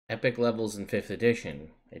Epic levels in 5th edition.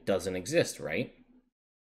 It doesn't exist, right?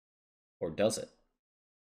 Or does it?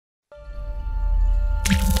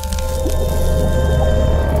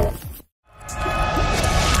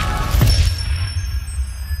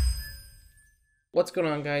 What's going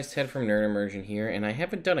on, guys? Ted from Immersion here, and I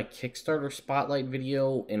haven't done a Kickstarter spotlight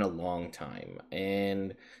video in a long time,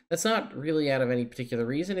 and that's not really out of any particular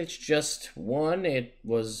reason. It's just, one, it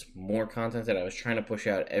was more content that I was trying to push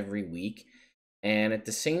out every week, and at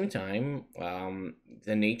the same time,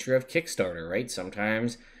 the nature of Kickstarter, right?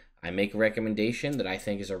 Sometimes I make a recommendation that I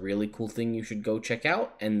think is a really cool thing you should go check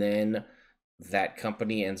out, and then that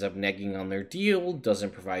company ends up negging on their deal,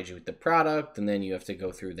 doesn't provide you with the product, and then you have to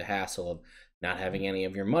go through the hassle of not having any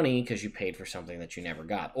of your money because you paid for something that you never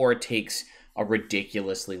got. Or it takes a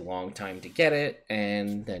ridiculously long time to get it,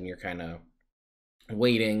 and then you're kind of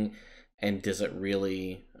waiting, and does it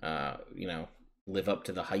really, live up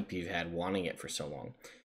to the hype you've had wanting it for so long?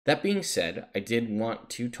 That being said, I did want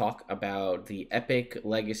to talk about the Epic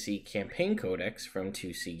Legacy Campaign Codex from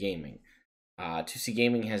 2C Gaming. 2C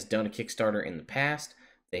Gaming has done a Kickstarter in the past.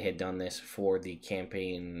 They had done this for the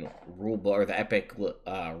campaign rulebook, or the Epic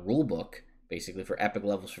Rulebook, basically for epic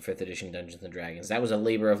levels for 5th edition Dungeons and Dragons. That was a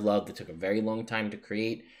labor of love that took a very long time to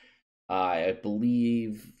create. I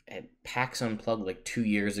believe at PAX Unplugged like 2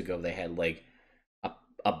 years ago, they had like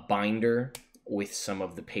a binder with some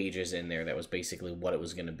of the pages in there that was basically what it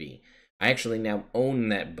was going to be. I actually now own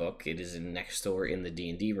that book. It is next door in the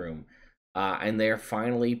D&D room. And they're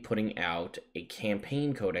finally putting out a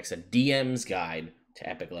campaign codex, a DM's guide to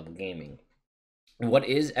epic level gaming. What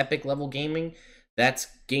is epic level gaming? That's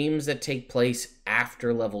games that take place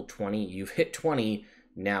after level 20. You've hit 20,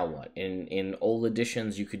 now what? In old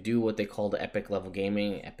editions, you could do what they called epic level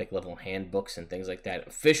gaming, epic level handbooks, and things like that.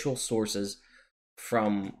 Official sources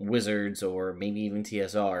from Wizards or maybe even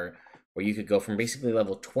TSR, where you could go from basically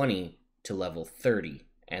level 20 to level 30.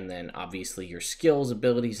 And then obviously your skills,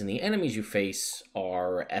 abilities, and the enemies you face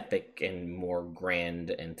are epic and more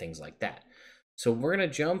grand and things like that. So we're going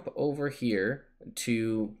to jump over here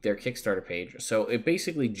to their Kickstarter page. So it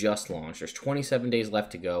basically just launched. There's 27 days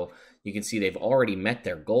left to go. You can see they've already met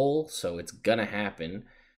their goal, so it's going to happen.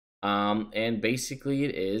 And basically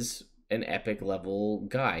it is an epic level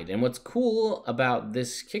guide. And what's cool about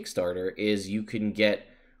this Kickstarter is you can get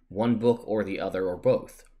one book or the other or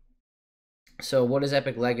both. So what is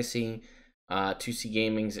Epic Legacy? 2C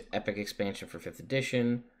Gaming's epic expansion for 5th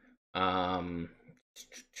edition.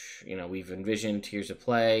 We've envisioned tiers of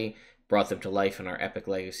play, brought them to life in our Epic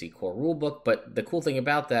Legacy Core Rulebook, but the cool thing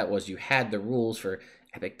about that was you had the rules for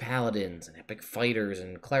Epic Paladins and Epic Fighters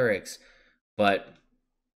and Clerics, but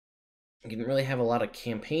you didn't really have a lot of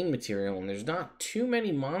campaign material, and there's not too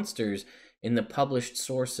many monsters in the published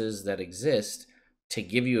sources that exist to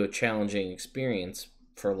give you a challenging experience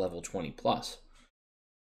for level 20 plus.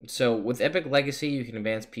 So with Epic Legacy, you can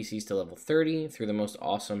advance PCs to level 30 through the most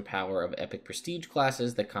awesome power of epic prestige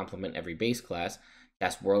classes that complement every base class,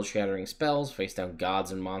 cast world-shattering spells, face down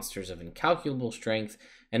gods and monsters of incalculable strength,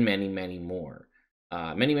 and many, many more.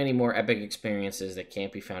 Many more epic experiences that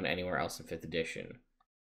can't be found anywhere else in 5th edition.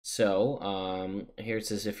 So here it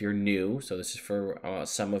says if you're new, so this is for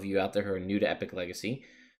some of you out there who are new to Epic Legacy,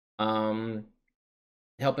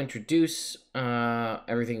 help introduce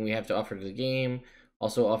everything we have to offer to the game.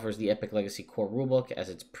 Also offers the Epic Legacy Core Rulebook as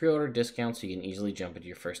its pre-order discount, so you can easily jump into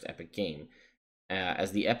your first Epic game.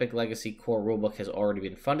 As the Epic Legacy Core Rulebook has already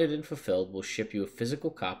been funded and fulfilled, we'll ship you a physical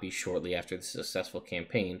copy shortly after the successful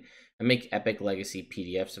campaign and make Epic Legacy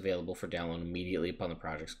PDFs available for download immediately upon the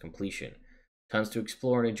project's completion. Tons to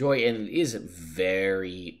explore and enjoy, and it is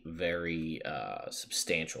very, very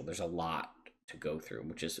substantial. There's a lot to go through,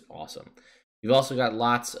 which is awesome. You've also got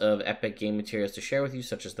lots of epic game materials to share with you,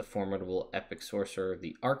 such as the formidable epic sorcerer,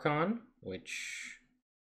 the Archon, which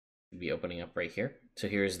should be opening up right here. So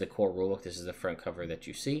here's the core rulebook. This is the front cover that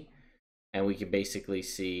you see. And we can basically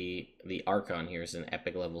see the Archon here is an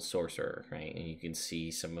epic level sorcerer, right? And you can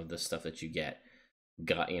see some of the stuff that you get.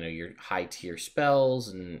 Got, your high tier spells,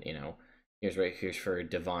 and, here's for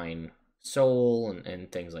divine soul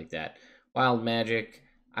and things like that. Wild magic.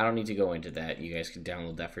 I don't need to go into that. You guys can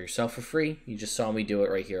download that for yourself for free. You just saw me do it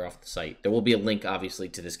right here off the site. There will be a link, obviously,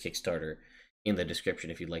 to this Kickstarter in the description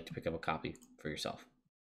if you'd like to pick up a copy for yourself.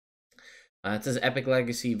 It says Epic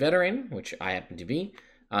Legacy Veteran, which I happen to be.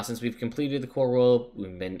 Since we've completed the core rule,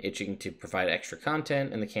 we've been itching to provide extra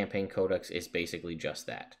content, and the campaign codex is basically just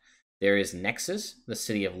that. There is Nexus, the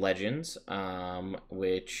City of Legends,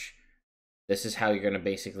 which this is how you're going to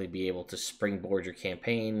basically be able to springboard your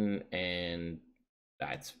campaign, and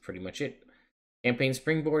that's pretty much it. Campaign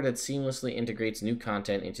Springboard that seamlessly integrates new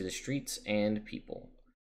content into the streets and people.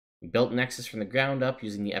 We built Nexus from the ground up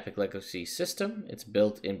using the Epic Legacy system. It's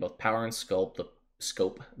built in both power and scope,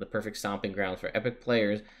 the perfect stomping grounds for Epic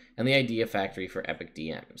players, and the idea factory for Epic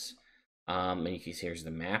DMs. And you can see here's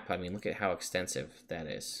the map. I mean, look at how extensive that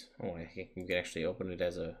is. Oh, you can actually open it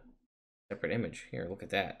as a separate image. Here, look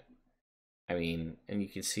at that. I mean, and you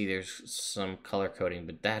can see there's some color coding,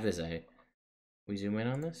 but that is a... We zoom in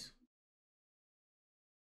on this?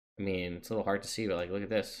 I mean, it's a little hard to see, but like, look at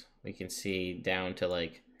this. We can see down to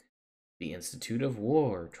like the Institute of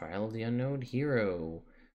War, Trial of the Unknown Hero,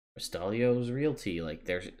 Rastalio's Realty. Like,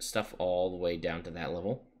 there's stuff all the way down to that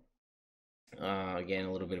level. Again,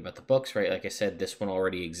 a little bit about the books, right? Like I said, this one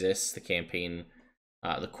already exists. The campaign,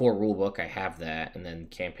 the core rulebook, I have that, and then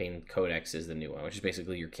campaign Codex is the new one, which is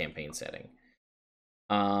basically your campaign setting.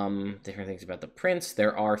 Different things about the prints.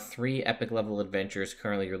 There are 3 epic level adventures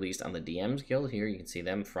currently released on the DMs Guild. Here you can see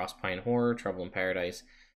them: Frostpine Horror, Trouble in Paradise,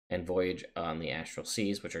 and Voyage on the Astral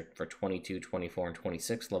Seas, which are for 22, 24, and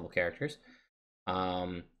 26 level characters.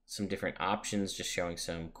 Some different options, just showing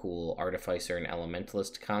some cool Artificer and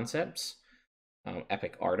Elementalist concepts.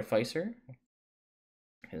 Epic Artificer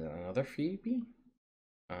is another freebie.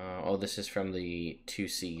 Oh, this is from the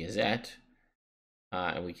 2C Gazette.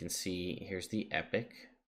 And we can see here's the Epic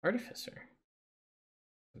Artificer.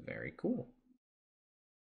 Very cool.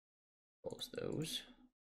 Close those.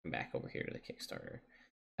 Come back over here to the Kickstarter.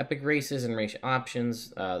 Epic races and race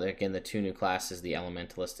options. Again, the 2 new classes, the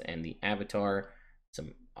Elementalist and the Avatar.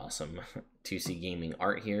 Some awesome 2C gaming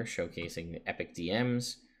art here, showcasing the Epic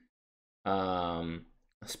DMs.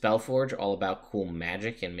 Spellforge, all about cool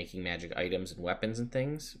magic and making magic items and weapons and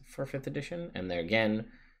things for 5th edition. And there again,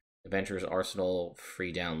 Adventurer's Arsenal,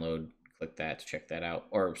 free download. Click that to check that out.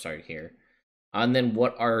 Or sorry, here. And then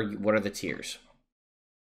what are the tiers?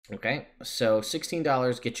 Okay, so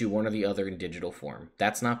 $16 gets you one or the other in digital form.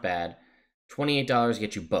 That's not bad. $28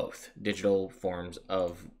 gets you both digital forms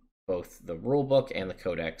of both the rulebook and the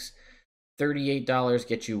codex. $38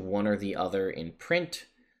 gets you one or the other in print.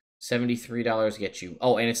 $73 gets you...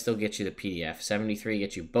 Oh, and it still gets you the PDF. $73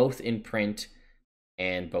 gets you both in print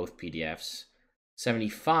and both PDFs.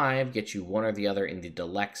 $75 gets you one or the other in the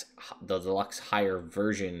deluxe higher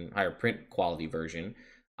print quality version,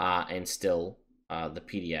 and still the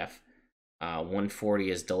PDF. $140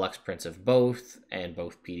 is deluxe prints of both and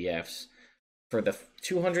both PDFs. For the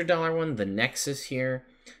 $200 one, the Nexus here,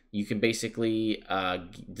 you can basically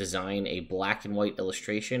design a black and white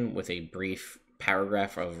illustration with a brief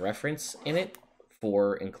paragraph of reference in it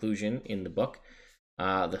for inclusion in the book.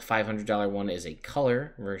 The $500 one is a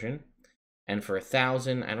color version. And for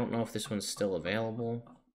 $1,000, I don't know if this one's still available.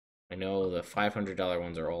 I know the $500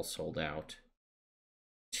 ones are all sold out.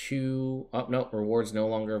 Oh, no, rewards no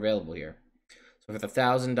longer available here. So for the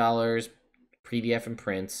 $1,000, PDF and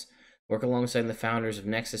prints, work alongside the founders of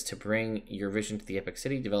Nexus to bring your vision to the Epic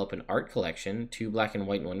City, develop an art collection, 2 black and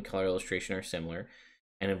white and 1 color illustration are similar,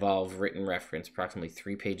 and involve written reference, approximately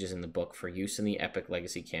 3 pages in the book for use in the Epic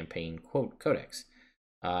Legacy Campaign Codex.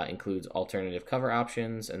 Includes alternative cover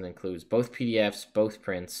options and includes both PDFs, both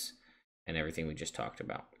prints, and everything we just talked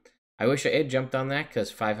about. I wish I had jumped on that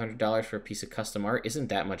because $500 for a piece of custom art isn't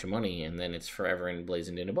that much money, and then it's forever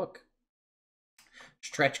emblazoned in a book.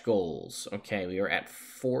 Stretch goals. Okay, we are at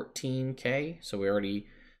 14K, so we already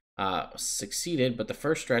succeeded, but the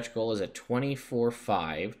first stretch goal is at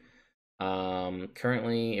 24.5.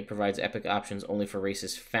 Currently, it provides epic options only for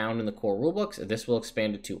races found in the core rulebooks. This will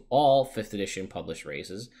expand it to all 5th edition published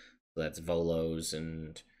races. So that's Volos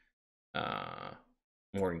and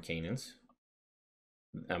Mordenkainen's.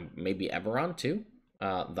 Maybe Eberron too.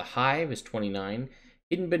 The Hive is 29.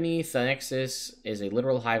 Hidden beneath the Nexus is a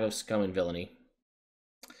literal hive of scum and villainy.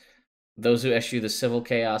 Those who eschew the civil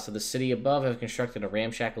chaos of the city above have constructed a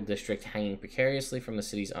ramshackle district hanging precariously from the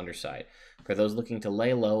city's underside. For those looking to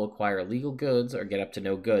lay low, acquire illegal goods, or get up to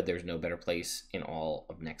no good, there's no better place in all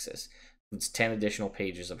of Nexus. It's 10 additional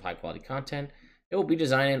pages of high-quality content. It will be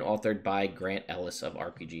designed and authored by Grant Ellis of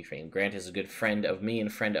RPG fame. Grant is a good friend of me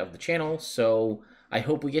and friend of the channel, so I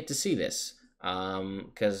hope we get to see this.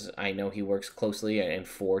 Because I know he works closely and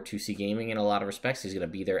for 2C Gaming in a lot of respects. He's going to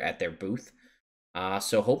be there at their booth.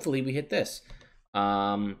 So hopefully we hit this.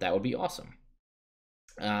 That would be awesome.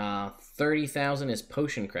 30,000 is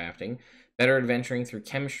potion crafting. Better adventuring through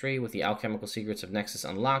chemistry with the alchemical secrets of Nexus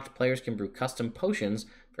unlocked. Players can brew custom potions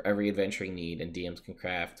for every adventuring need, and DMs can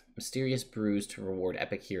craft mysterious brews to reward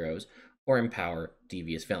epic heroes or empower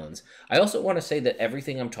devious villains. I also want to say that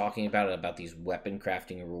everything I'm talking about these weapon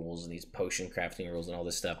crafting rules and these potion crafting rules and all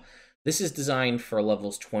this stuff, this is designed for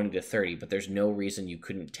levels 20 to 30, but there's no reason you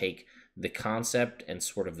couldn't take the concept and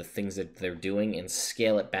sort of the things that they're doing and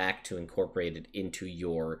scale it back to incorporate it into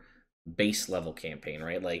your base level campaign,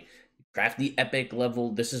 right? Like, craft the epic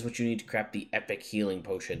level. This is what you need to craft the epic healing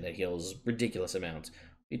potion that heals ridiculous amounts.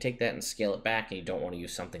 You take that and scale it back, and you don't want to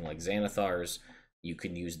use something like Xanathar's, you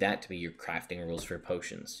can use that to be your crafting rules for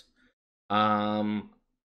potions.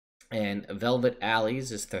 And Velvet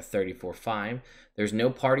Alleys is the 34.5. There's no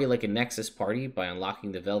party like a Nexus party. By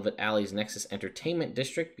unlocking the Velvet Alleys, Nexus Entertainment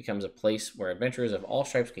District becomes a place where adventurers of all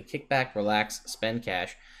stripes can kick back, relax, spend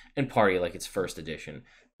cash, and party like it's first edition.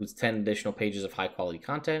 With 10 additional pages of high-quality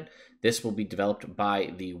content. This will be developed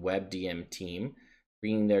by the WebDM team,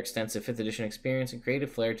 bringing their extensive 5th edition experience and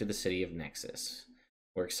creative flair to the city of Nexus.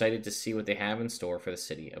 We're excited to see what they have in store for the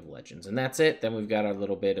City of Legends. And that's it. Then we've got our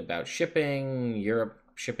little bit about shipping, Europe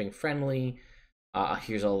shipping friendly.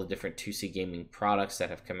 Here's all the different 2C gaming products that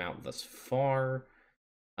have come out thus far.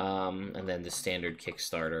 And then the standard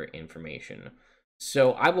Kickstarter information.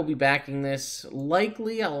 So I will be backing this.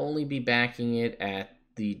 Likely I'll only be backing it at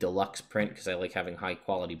the deluxe print because I like having high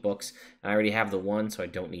quality books. And I already have the one, so I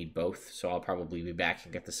don't need both. So I'll probably be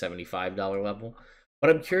backing at the $75 level. But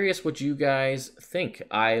I'm curious what you guys think.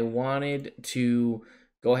 I wanted to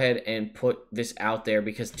go ahead and put this out there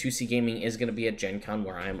because 2C Gaming is going to be at Gen Con,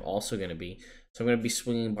 where I'm also going to be. So I'm going to be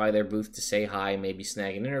swinging by their booth to say hi, maybe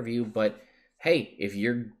snag an interview. But hey, if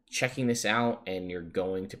you're checking this out and you're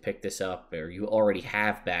going to pick this up, or you already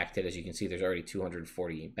have backed it, as you can see, there's already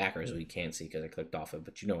 240 backers, we can't see because I clicked off it,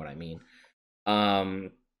 but you know what I mean. I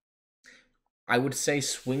would say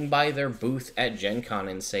swing by their booth at Gen Con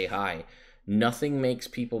and say hi. Nothing makes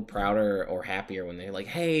people prouder or happier when they're like,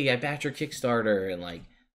 hey, I backed your Kickstarter, and like,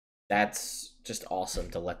 that's just awesome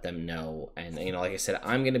to let them know. And, you know, like I said,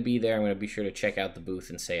 I'm going to be there. I'm going to be sure to check out the booth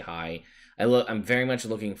and say hi. I'm very much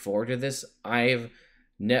looking forward to this. I've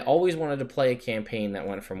always wanted to play a campaign that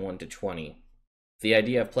went from 1 to 20. The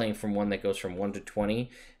idea of playing from one that goes from 1 to 20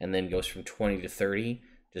 and then goes from 20 to 30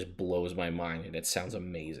 just blows my mind, and it sounds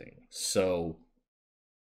amazing. So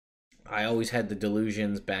I always had the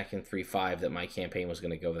delusions back in 3.5 that my campaign was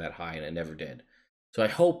going to go that high, and it never did. So I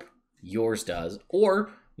hope yours does.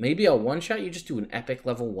 Or maybe a one-shot, you just do an epic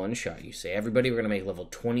level one-shot. You say, everybody, we're going to make level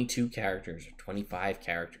 22 characters, or 25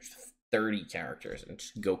 characters, 30 characters, and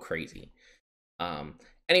just go crazy.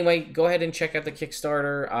 Anyway, go ahead and check out the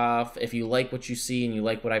Kickstarter. If you like what you see and you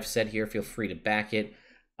like what I've said here, feel free to back it.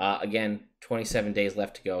 Again, 27 days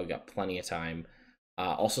left to go. We got plenty of time.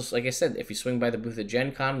 Also, like I said, if you swing by the booth at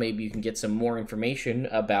Gen Con, maybe you can get some more information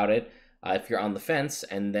about it if you're on the fence,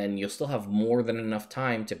 and then you'll still have more than enough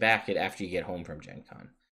time to back it after you get home from Gen Con.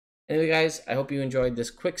 Anyway, guys, I hope you enjoyed this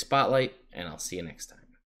quick spotlight, and I'll see you next time.